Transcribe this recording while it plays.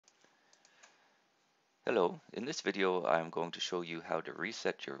Hello, in this video I'm going to show you how to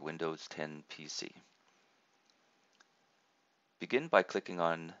reset your Windows 10 PC. Begin by clicking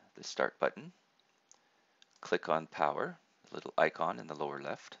on the Start button, click on Power, the little icon in the lower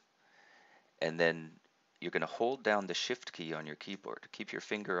left, and then you're going to hold down the Shift key on your keyboard. Keep your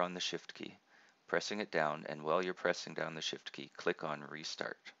finger on the Shift key, pressing it down, and while you're pressing down the Shift key, click on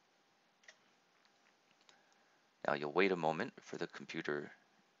Restart. Now you'll wait a moment for the computer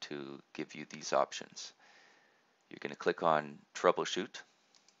to give you these options. You're going to click on Troubleshoot,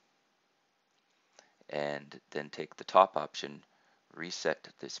 and then take the top option, reset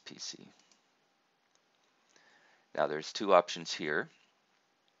this PC. Now there's two options here.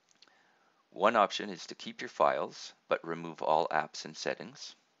 One option is to keep your files but remove all apps and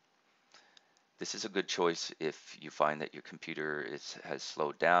settings. This is a good choice if you find that your computer has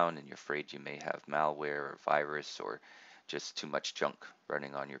slowed down and you're afraid you may have malware or virus or just too much junk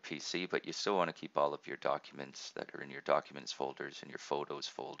running on your PC, but you still want to keep all of your documents that are in your documents folders and your photos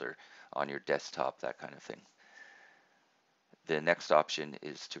folder on your desktop, that kind of thing. The next option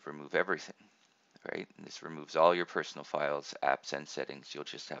is to remove everything, right? And this removes all your personal files, apps, and settings. You'll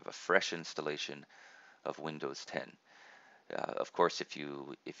just have a fresh installation of Windows 10. Of course, if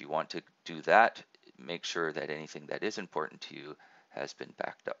you want to do that, make sure that anything that is important to you has been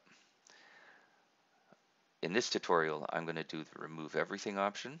backed up. In this tutorial, I'm going to do the remove everything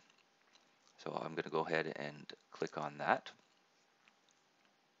option. So I'm going to go ahead and click on that.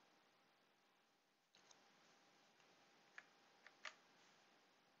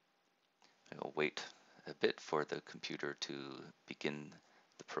 I'll wait a bit for the computer to begin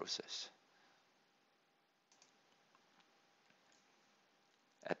the process.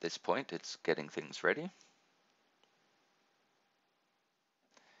 At this point, it's getting things ready.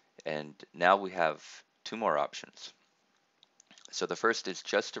 And now we have two more options. So the first is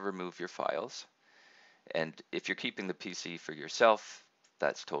just to remove your files. And if you're keeping the PC for yourself,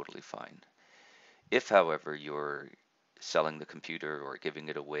 that's totally fine. If, however, you're selling the computer or giving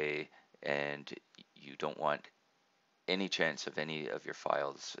it away and you don't want any chance of any of your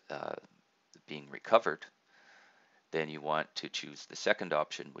files being recovered, then you want to choose the second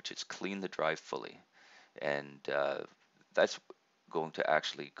option, which is clean the drive fully. And that's going to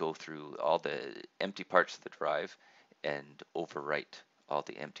actually go through all the empty parts of the drive and overwrite all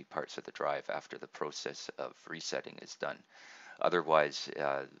the empty parts of the drive after the process of resetting is done. Otherwise,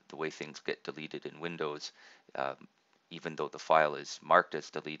 the way things get deleted in Windows, even though the file is marked as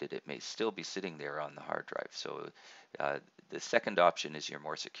deleted, it may still be sitting there on the hard drive. So the second option is your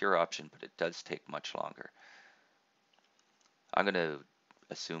more secure option, but it does take much longer. I'm going to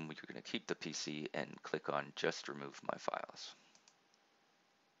assume you're going to keep the PC and click on just remove my files.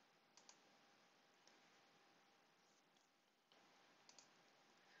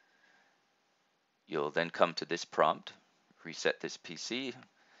 You'll then come to this prompt, reset this PC.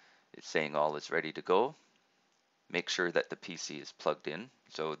 It's saying all is ready to go. Make sure that the PC is plugged in.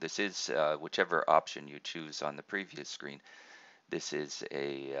 So this is whichever option you choose on the previous screen. This is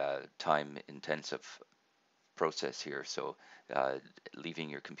a time-intensive process here, so leaving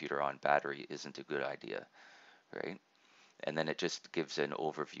your computer on battery isn't a good idea, right? And then it just gives an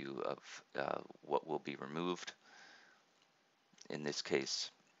overview of what will be removed. In this case,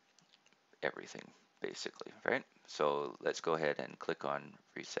 everything, basically, right? So let's go ahead and click on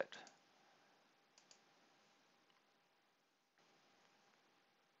reset.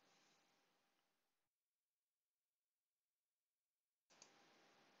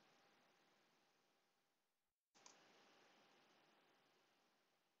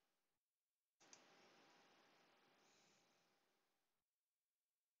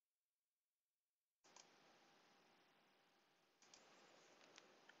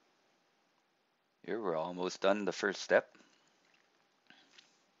 Here we're almost done the first step.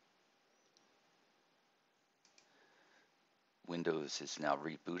 Windows is now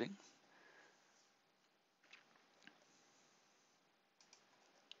rebooting.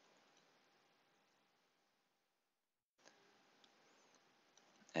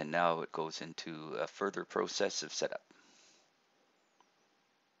 And now it goes into a further process of setup.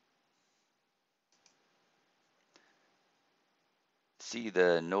 See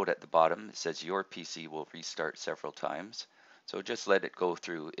the note at the bottom, it says your PC will restart several times. So just let it go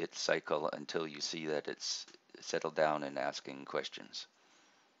through its cycle until you see that it's settled down and asking questions.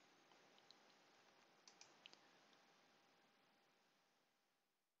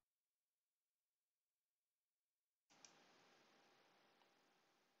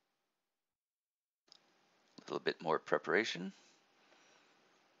 A little bit more preparation.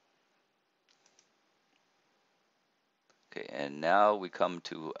 Okay, and now we come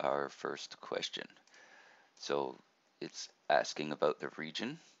to our first question. So it's asking about the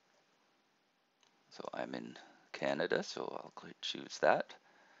region. So I'm in Canada, so I'll choose that.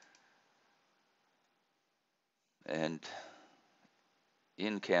 And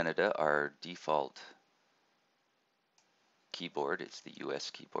in Canada, our default keyboard is the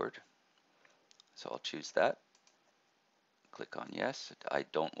US keyboard. So I'll choose that. Click on yes. I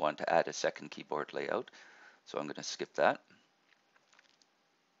don't want to add a second keyboard layout, so I'm going to skip that.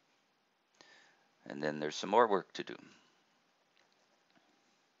 And then there's some more work to do.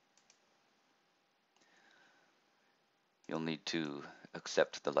 You'll need to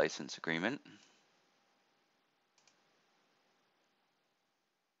accept the license agreement.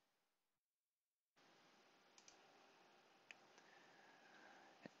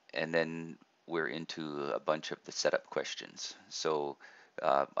 And then we're into a bunch of the setup questions. So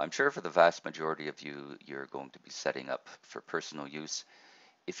I'm sure for the vast majority of you, you're going to be setting up for personal use.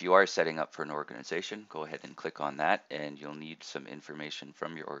 If you are setting up for an organization, go ahead and click on that, and you'll need some information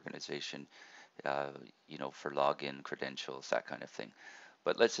from your organization, you know, for login, credentials, that kind of thing.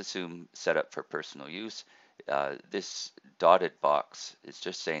 But let's assume set up for personal use. This dotted box is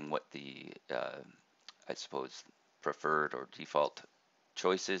just saying what the, I suppose, preferred or default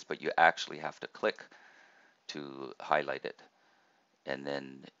choices, but you actually have to click to highlight it, and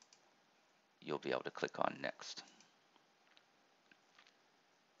then you'll be able to click on next.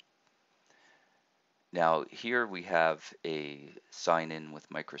 Now here we have a sign in with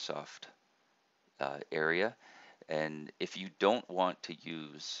Microsoft area, and if you don't want to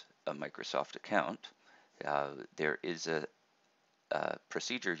use a Microsoft account, there is a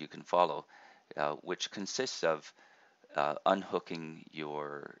procedure you can follow, which consists of unhooking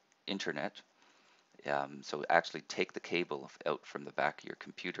your internet. So actually take the cable out from the back of your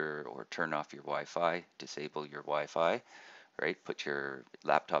computer, or turn off your Wi-Fi, disable your Wi-Fi, right? Put your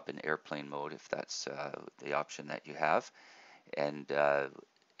laptop in airplane mode if that's the option that you have, and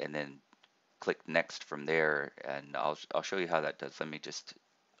then click next from there, and I'll show you how that does. Let me just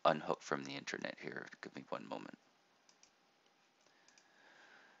unhook from the internet here. Give me one moment.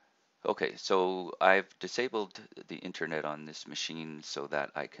 Okay, so I've disabled the internet on this machine so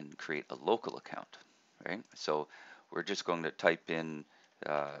that I can create a local account, right? So we're just going to type in,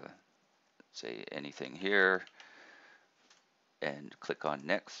 say, anything here, and click on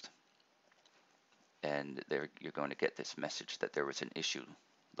next. And there you're going to get this message that there was an issue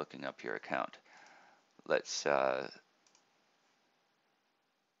looking up your account. Let's, oh,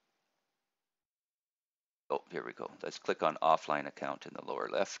 here we go. Let's click on offline account in the lower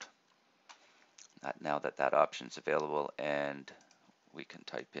left. Now that option's available, and we can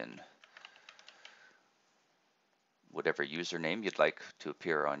type in whatever username you'd like to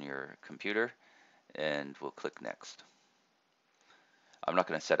appear on your computer, and we'll click next. I'm not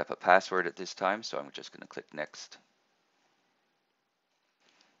going to set up a password at this time, so I'm just going to click next.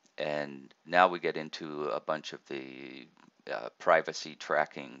 And now we get into a bunch of the privacy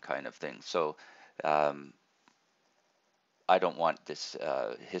tracking kind of things. So I don't want this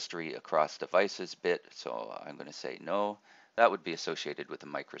history across devices bit, so I'm going to say no. That would be associated with a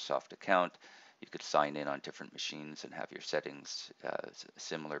Microsoft account. You could sign in on different machines and have your settings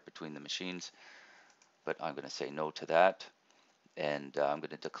similar between the machines, but I'm going to say no to that. And I'm going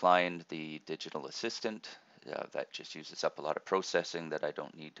to decline the digital assistant. That just uses up a lot of processing that I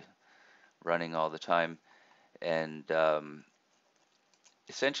don't need running all the time. And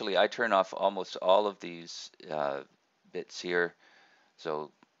essentially, I turn off almost all of these bits here,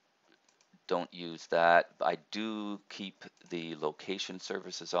 so don't use that. I do keep the location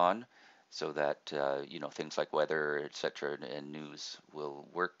services on, so that you know, things like weather, etc., and news will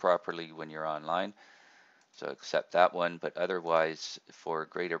work properly when you're online. So accept that one, but otherwise, for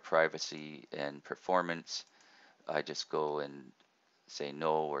greater privacy and performance, I just go and say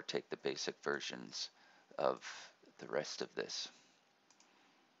no, or take the basic versions of the rest of this.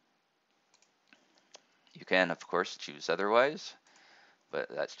 You can, of course, choose otherwise, but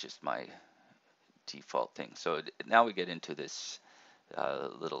that's just my default thing. So now we get into this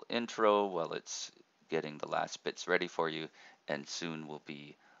little intro while it's getting the last bits ready for you, and soon we'll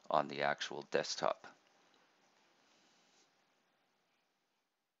be on the actual desktop.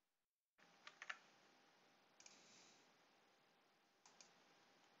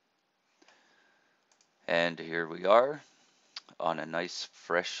 And here we are on a nice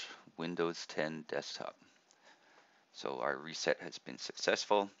fresh Windows 10 desktop. So our reset has been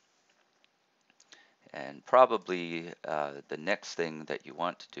successful, and probably the next thing that you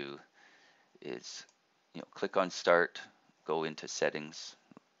want to do is, you know, click on Start, go into Settings,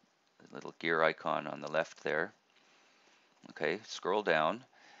 the little gear icon on the left there. Okay, scroll down,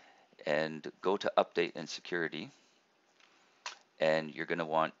 and go to Update and Security, and you're going to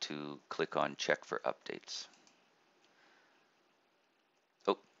want to click on Check for Updates.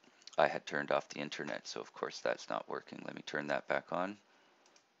 Oh, I had turned off the internet, so of course that's not working. Let me turn that back on.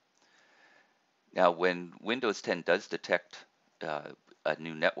 Now, when Windows 10 does detect a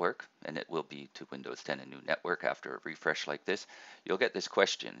new network, and it will be to Windows 10 a new network after a refresh like this, you'll get this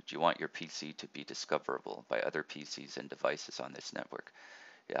question: do you want your PC to be discoverable by other PCs and devices on this network?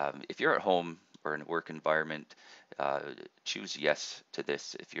 If you're at home or in a work environment, choose yes to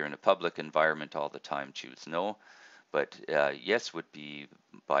this. If you're in a public environment all the time, choose no. But yes would be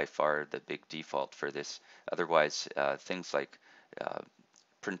by far the big default for this. Otherwise, things like uh,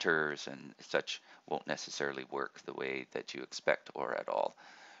 printers and such won't necessarily work the way that you expect or at all,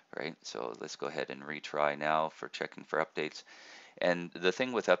 right? So let's go ahead and retry now for checking for updates. And the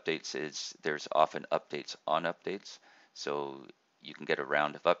thing with updates is there's often updates on updates. So you can get a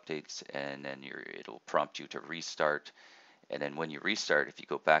round of updates and then it'll prompt you to restart. And then when you restart, if you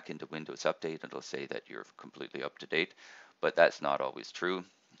go back into Windows Update, it'll say that you're completely up to date, but that's not always true.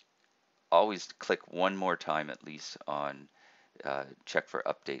 Always click one more time at least on check for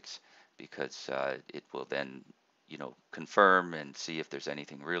updates, because it will then confirm and see if there's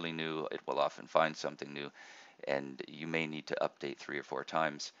anything really new. It will often find something new, and you may need to update 3 or 4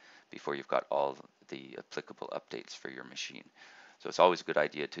 times before you've got all the applicable updates for your machine. So it's always a good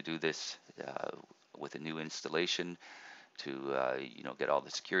idea to do this with a new installation to get all the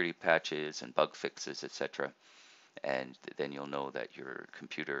security patches and bug fixes, etc. And then you'll know that your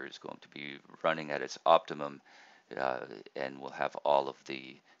computer is going to be running at its optimum, and will have all of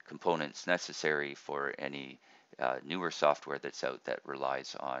the components necessary for any newer software that's out that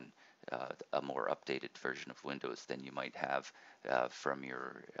relies on a more updated version of Windows than you might have from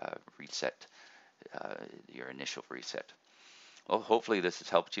your reset, your initial reset. Well, hopefully this has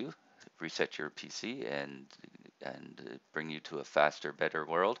helped you reset your PC and bring you to a faster, better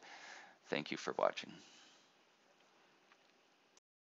world. Thank you for watching.